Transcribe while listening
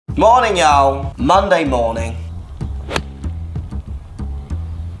Morning, y'all. Monday morning.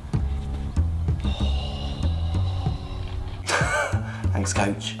 Thanks,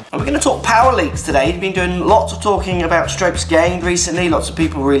 coach. And we're going to talk power leaks today. You've been doing lots of talking about strokes gained recently. Lots of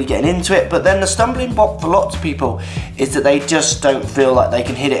people really getting into it. But then the stumbling block for lots of people is that they just don't feel like they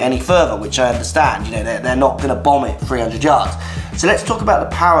can hit it any further, which I understand. You know, they're not going to bomb it 300 yards. So let's talk about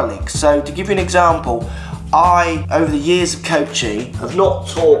the power leaks. So to give you an example, I, over the years of coaching, have not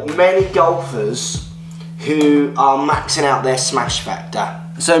taught many golfers who are maxing out their smash factor.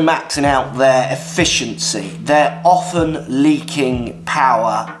 So maxing out their efficiency. They're often leaking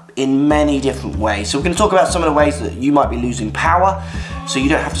power in many different ways. So we're going to talk about some of the ways that you might be losing power, so you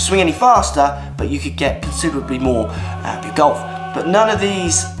don't have to swing any faster, but you could get considerably more out of your golf. But none of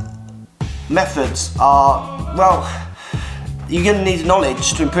these methods are, well, you're going to need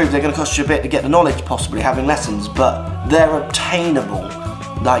knowledge to improve. They're going to cost you a bit to get the knowledge, possibly having lessons, but they're obtainable,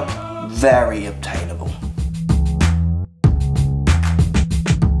 like very obtainable.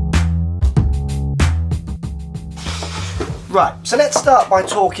 Right, so let's start by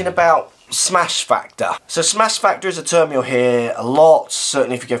talking about smash factor. So smash factor is a term you'll hear a lot,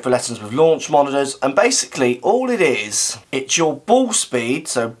 certainly if you go for lessons with launch monitors, and basically all it is, it's your ball speed,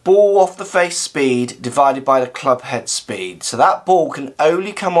 so ball off the face speed divided by the club head speed. So that ball can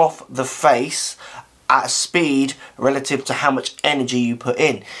only come off the face at a speed relative to how much energy you put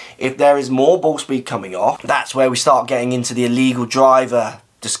in. If there is more ball speed coming off, that's where we start getting into the illegal driver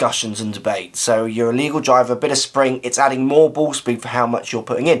discussions and debates. So your illegal driver, a bit of spring, it's adding more ball speed for how much you're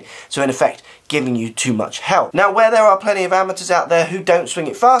putting in. So in effect, giving you too much help. Now, where there are plenty of amateurs out there who don't swing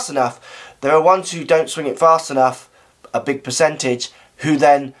it fast enough, there are ones who don't swing it fast enough, a big percentage, who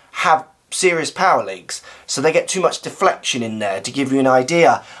then have serious power leaks. So they get too much deflection in there. To give you an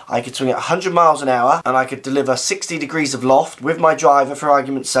idea, I could swing at 100 miles an hour and I could deliver 60 degrees of loft with my driver, for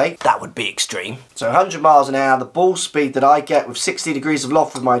argument's sake. That would be extreme. So 100 miles an hour, the ball speed that I get with 60 degrees of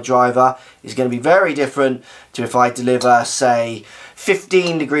loft with my driver is going to be very different to if I deliver, say,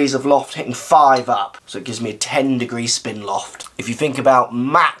 15 degrees of loft hitting 5 up. So it gives me a 10 degree spin loft. If you think about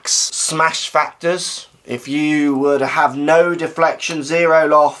max smash factors, if you were to have no deflection, zero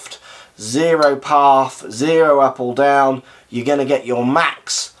loft, zero path, zero up or down, you're going to get your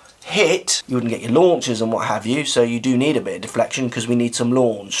max hit. You wouldn't get your launches and what have you, so you do need a bit of deflection because we need some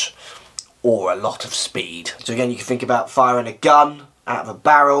launch or a lot of speed. So again, you can think about firing a gun out of a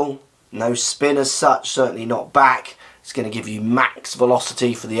barrel, no spin as such, certainly not back. It's going to give you max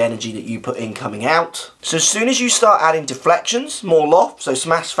velocity for the energy that you put in coming out. So as soon as you start adding deflections, more loft, so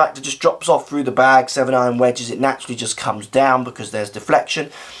smash factor just drops off through the bag, 7-iron wedges, it naturally just comes down because there's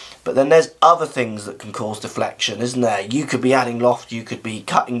deflection. But then there's other things that can cause deflection, isn't there? You could be adding loft, you could be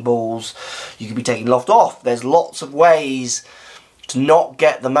cutting balls, you could be taking loft off. There's lots of ways to not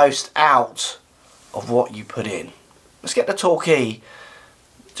get the most out of what you put in. Let's get the talkie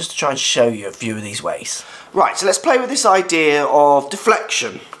just to try and show you a few of these ways. Right, so let's play with this idea of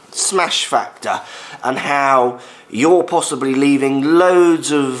deflection, smash factor, and how you're possibly leaving loads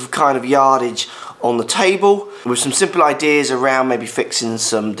of kind of yardage on the table. With some simple ideas around maybe fixing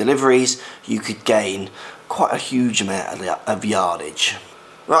some deliveries, you could gain quite a huge amount of yardage.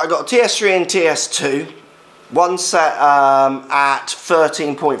 Right, I've got a TS3 and TS2. One set at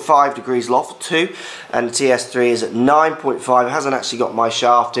 13.5 degrees loft, 2, and the TS3 is at 9.5. It hasn't actually got my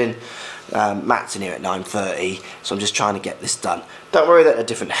shaft in. Matt's in here at 9:30, so I'm just trying to get this done. Don't worry that they're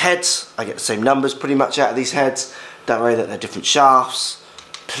different heads. I get the same numbers pretty much out of these heads. Don't worry that they're different shafts,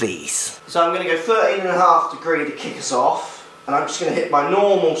 please. So I'm going to go 13.5 degree to kick us off, and I'm just going to hit my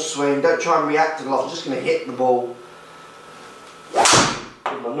normal swing. Don't try and react to the loft. I'm just going to hit the ball with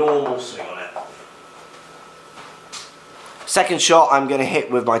my normal swing on it. Second shot I'm going to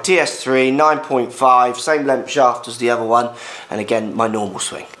hit with my TS3, 9.5, same length shaft as the other one, and again my normal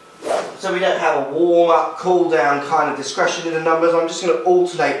swing. So we don't have a warm-up, cool-down kind of discretion in the numbers. I'm just going to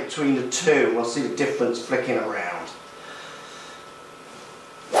alternate between the two and we'll see the difference flicking around.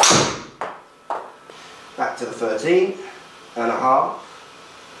 Back to the 13.5.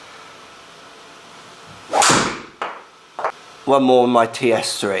 One more with my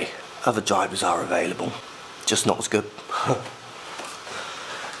TS3. Other drivers are available, just not as good.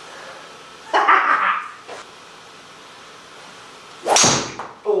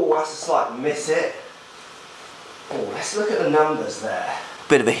 Oh, that's a slight miss it. Oh, let's look at the numbers there.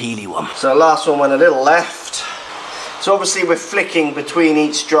 Bit of a heely one. So the last one went a little left. So obviously we're flicking between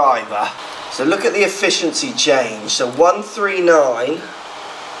each driver. So look at the efficiency change. So 139,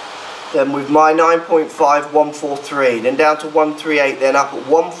 then with my 9.5, 143, then down to 138, then up at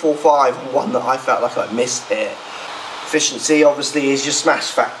 145, one that I felt like I missed here. Efficiency obviously is your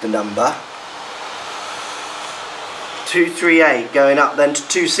smash factor number. 238 going up then to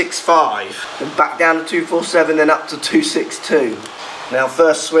 265, then back down to 247, then up to 262. Now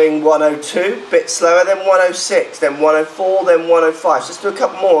first swing 102, bit slower, then 106, then 104, then 105. So let's do a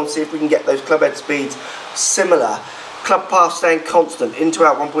couple more and see if we can get those club head speeds similar. Club path staying constant, into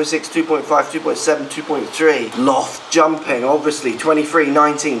out 1.6, 2.5, 2.7, 2.3. Loft jumping, obviously 23,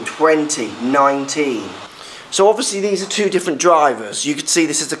 19, 20, 19. So obviously these are two different drivers. You could see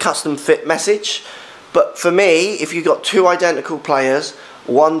this is a custom fit message. But for me, if you've got two identical players,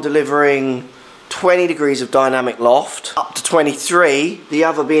 one delivering 20 degrees of dynamic loft, up to 23, the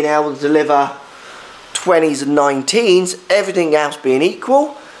other being able to deliver 20s and 19s, everything else being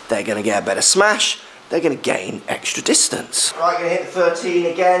equal, they're going to get a better smash, they're going to gain extra distance. Right, going to hit the 13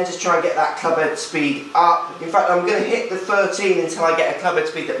 again, just try and get that club head speed up. In fact, I'm going to hit the 13 until I get a club head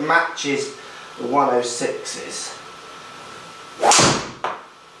speed that matches the 106s.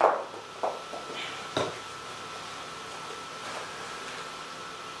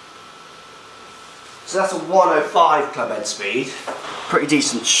 So that's a 105 club head speed. Pretty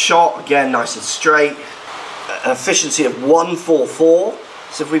decent shot, again nice and straight. An efficiency of 144.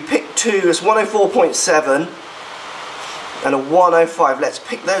 So if we pick two, it's 104.7 and a 105. Let's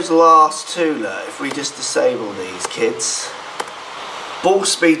pick those last two, look, if we just disable these kids. Ball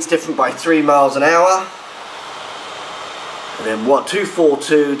speed's different by 3 miles an hour. And then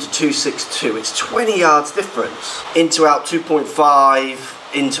 242 to 262. It's 20 yards difference. Into out 2.5.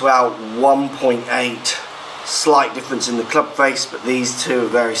 Into out 1.8, slight difference in the club face, but these two are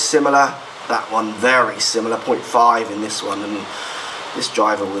very similar. That one very similar, 0.5 in this one, and this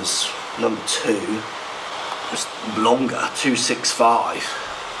driver was number 2, just longer, 265.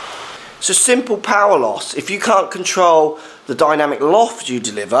 So simple power loss. If you can't control the dynamic loft you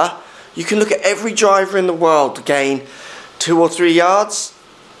deliver, you can look at every driver in the world to gain 2 or 3 yards,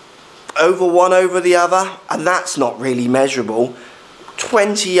 over one over the other, and that's not really measurable.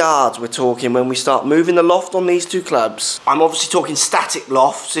 20 yards we're talking when we start moving the loft on these two clubs. I'm obviously talking static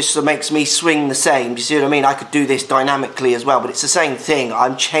lofts. This makes me swing the same. Do you see what I mean? I could do this dynamically as well, but it's the same thing.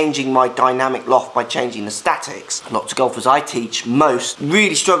 I'm changing my dynamic loft by changing the statics. Lots of golfers I teach, most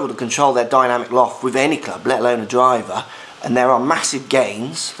really struggle to control their dynamic loft with any club, let alone a driver. And there are massive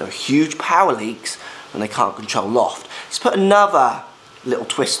gains, there are huge power leaks when they can't control loft. Let's put another little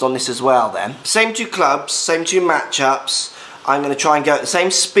twist on this as well then. Same two clubs, same two matchups. I'm going to try and go at the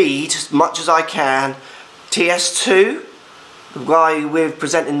same speed as much as I can. TS2, the guy with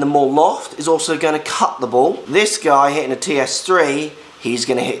presenting the more loft, is also going to cut the ball. This guy hitting a TS3, he's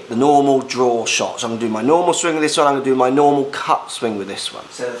going to hit the normal draw shot. So I'm going to do my normal swing with this one, I'm going to do my normal cut swing with this one.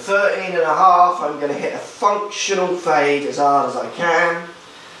 So the 13 and a half, I'm going to hit a functional fade as hard as I can.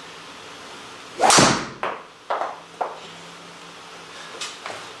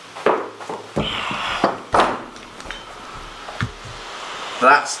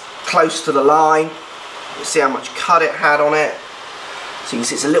 That's close to the line. You see how much cut it had on it. So you can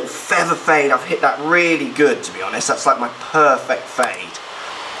see it's a little feather fade. I've hit that really good, to be honest. That's like my perfect fade.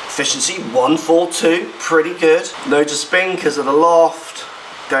 Efficiency 142, pretty good. Loads of spin because of the loft.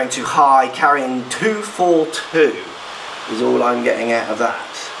 Going too high, carrying 242 is all I'm getting out of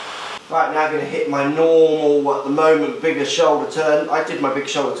that. Right, now I'm going to hit my normal, at the moment, bigger shoulder turn. I did my big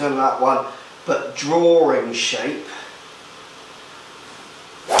shoulder turn on that one, but drawing shape.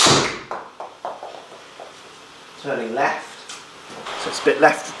 Turning left, so it's a bit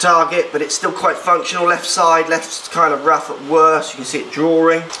left to target, but it's still quite functional. Left side, left's kind of rough at worst. You can see it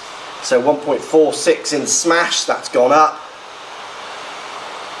drawing. So 1.46 in smash, that's gone up.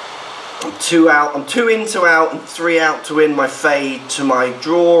 I'm 2 out, I'm 2 in to out and 3 out to in my fade to my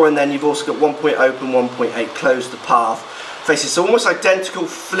draw, and then you've also got 1.0 open, 1.8 close the path. Faces almost identical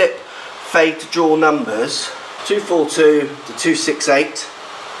flip fade to draw numbers. 242 to 268.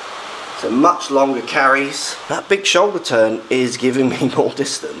 So much longer carries. That big shoulder turn is giving me more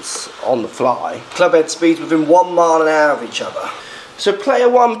distance on the fly. Club head speeds within 1 mile an hour of each other. So player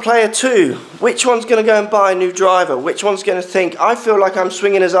 1, player 2, which one's going to go and buy a new driver? Which one's going to think, I feel like I'm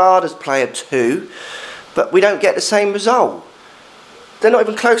swinging as hard as player 2, but we don't get the same result? They're not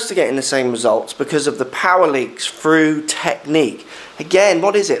even close to getting the same results because of the power leaks through technique. Again,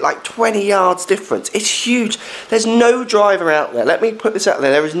 what is it? Like 20 yards difference. It's huge. There's no driver out there. Let me put this out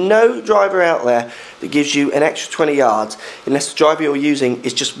there. There is no driver out there that gives you an extra 20 yards unless the driver you're using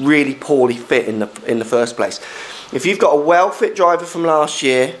is just really poorly fit in the first place. If you've got a well-fit driver from last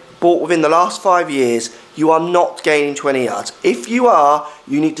year, bought within the last 5 years, you are not gaining 20 yards. If you are,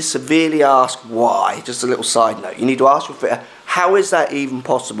 you need to severely ask why. Just a little side note. You need to ask your fitter, how is that even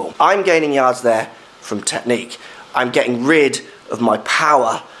possible? I'm gaining yards there from technique. I'm getting rid of my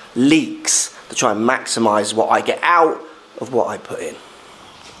power leaks to try and maximise what I get out of what I put in.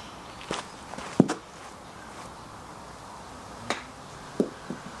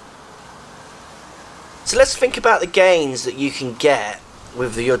 So let's think about the gains that you can get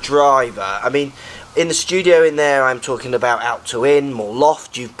with your driver. I mean, in the studio in there, I'm talking about out to in, more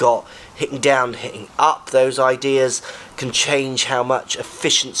loft. You've got hitting down, hitting up. Those ideas can change how much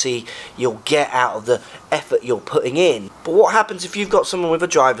efficiency you'll get out of the effort you're putting in. But what happens if you've got someone with a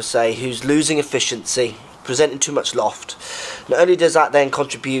driver, say, who's losing efficiency, presenting too much loft? Not only does that then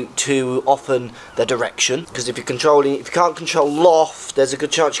contribute to often the direction, because if you can't control loft, there's a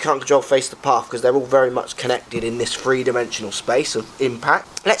good chance you can't control face to path, because they're all very much connected in this three-dimensional space of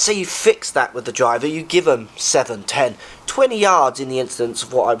impact. Let's say you fix that with the driver, you give them 7, 10, 20 yards in the instance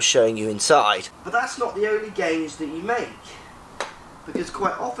of what I was showing you inside. But that's not the only gains that you make, because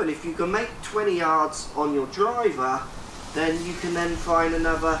quite often if you can make 20 yards on your driver, then you can then find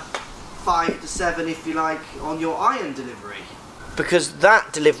another 5 to 7, if you like, on your iron delivery. Because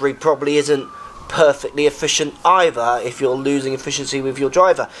that delivery probably isn't perfectly efficient either if you're losing efficiency with your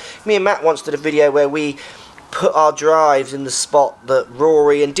driver. Me and Matt once did a video where we put our drives in the spot that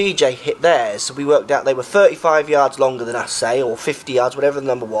Rory and DJ hit theirs. So we worked out they were 35 yards longer than us, say, or 50 yards, whatever the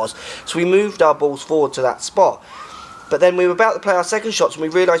number was. So we moved our balls forward to that spot. But then we were about to play our second shots and we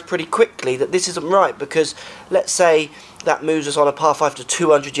realised pretty quickly that this isn't right, because let's say that moves us on a par 5 to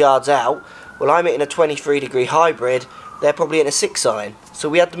 200 yards out. Well, I'm hitting a 23-degree hybrid, they're probably in a 6-iron. So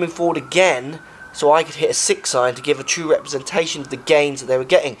we had to move forward again so I could hit a 6-iron to give a true representation of the gains that they were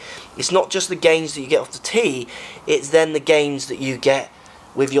getting. It's not just the gains that you get off the tee, it's then the gains that you get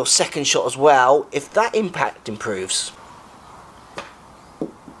with your second shot as well, if that impact improves.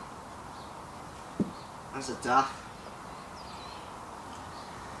 That's a duff.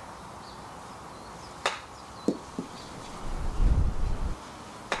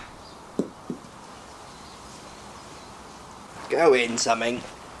 Go in something.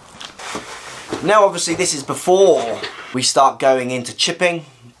 Now obviously this is before we start going into chipping,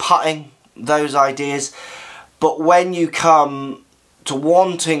 putting, those ideas, but when you come to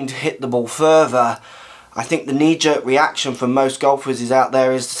wanting to hit the ball further, I think the knee-jerk reaction for most golfers is out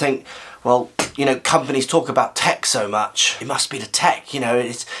there is to think, well, you know, companies talk about tech so much, it must be the tech, you know,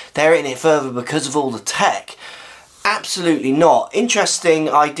 they're hitting it further because of all the tech. Absolutely not. Interesting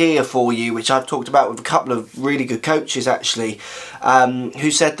idea for you, which I've talked about with a couple of really good coaches actually, who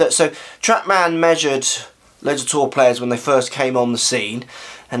said that, so TrackMan measured loads of tour players when they first came on the scene,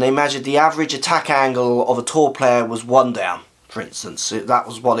 and they measured the average attack angle of a tour player was 1 down, for instance. That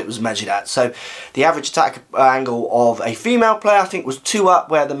was what it was measured at. So the average attack angle of a female player, I think, was 2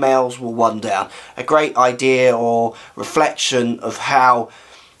 up, where the males were 1 down. A great idea or reflection of how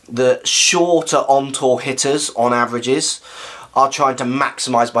the shorter on-tour hitters, on averages, are trying to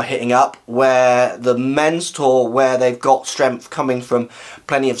maximise by hitting up, where the men's tour, where they've got strength coming from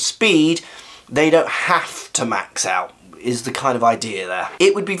plenty of speed, they don't have to max out, is the kind of idea there.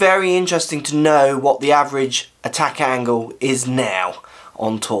 It would be very interesting to know what the average attack angle is now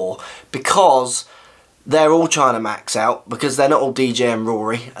on tour, because they're all trying to max out, because they're not all DJ and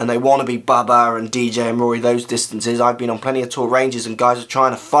Rory, and they want to be Bubba and DJ and Rory those distances. I've been on plenty of tour ranges and guys are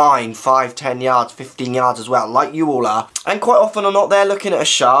trying to find 5, 10 yards, 15 yards as well, like you all are. And quite often or not, they're looking at a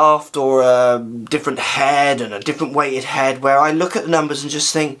shaft or a different head and a different weighted head, where I look at the numbers and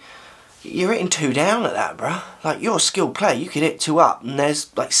just think, you're hitting 2 down at that, bruh. Like, you're a skilled player, you can hit 2 up, and there's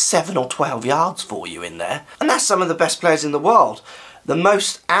like 7 or 12 yards for you in there. And that's some of the best players in the world. The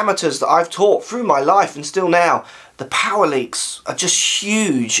most amateurs that I've taught through my life, and still now, the power leaks are just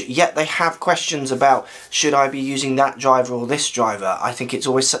huge, yet they have questions about, should I be using that driver or this driver? I think it's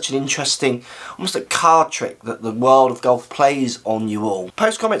always such an interesting, almost a card trick that the world of golf plays on you all.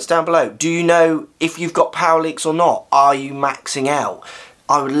 Post comments down below. Do you know if you've got power leaks or not? Are you maxing out?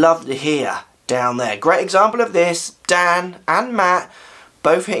 I would love to hear down there. Great example of this, Dan and Matt,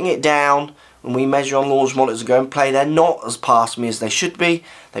 both hitting it down. When we measure on launch monitors and go and play, they're not as past me as they should be.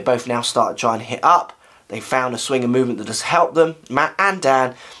 They both now started trying to hit up. They found a swing and movement that has helped them, Matt and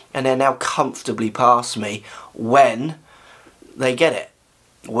Dan, and they're now comfortably past me when they get it.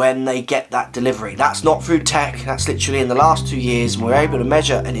 When they get that delivery. That's not through tech, that's literally in the last 2 years, and we're able to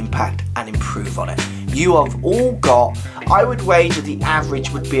measure an impact and improve on it. You have all got, I would wager the average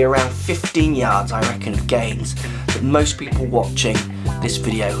would be around 15 yards, I reckon, of gains that most people watching this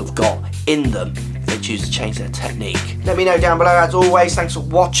video have got in them if they choose to change their technique. Let me know down below. As always, thanks for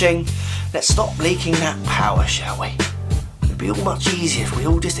watching. Let's stop leaking that power, shall we? It'd be all much easier if we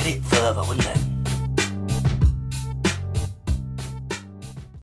all just hit it further, wouldn't it?